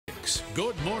6.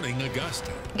 Good morning,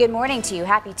 Augusta. Good morning to you.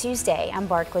 Happy Tuesday. I'm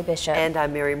Barclay Bishop. And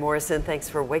I'm Mary Morrison. Thanks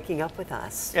for waking up with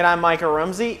us. And I'm Micah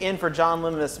Rumsey, in for John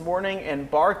Lim this morning. And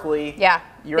Barclay,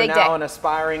 you're now an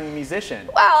aspiring musician.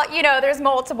 Well, you know, there's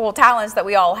multiple talents that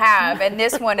we all have, and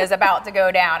this one is about to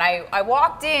go down. I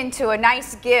walked into a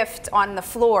nice gift on the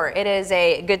floor. It is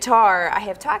a guitar. I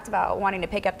have talked about wanting to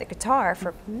pick up the guitar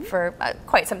for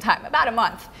quite some time, about a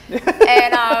month.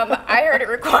 And I heard it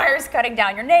requires cutting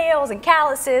down your nails and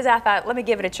calluses. I thought, let me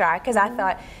give it a try, because I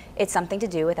thought it's something to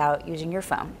do without using your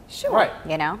phone. Sure. Right.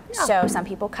 You know? Yeah. So some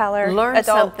people color Learn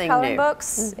adult something coloring new.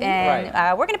 books,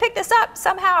 and we're going to pick this up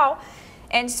somehow.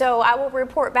 And so I will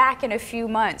report back in a few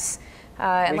months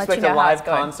and let you know how it's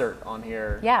going. We expect a live concert on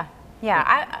here.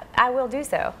 Yeah, I will do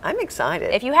so. I'm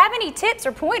excited. If you have any tips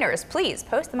or pointers, please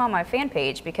post them on my fan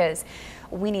page, because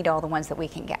we need all the ones that we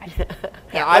can get.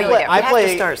 Yeah, I have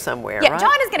to start somewhere. Yeah, right?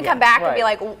 John is going to come back and be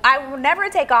like, I will never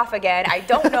take off again. I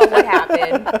don't know what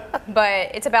happened,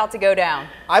 but it's about to go down.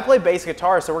 I play bass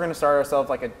guitar, so we're going to start ourselves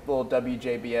like a little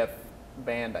WJBF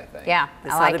band, I think. Yeah,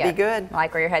 this I like ought to be good. I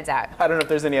like where your head's at. I don't know if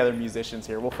there's any other musicians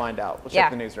here. We'll find out. We'll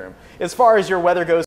check the newsroom. As far as your weather goes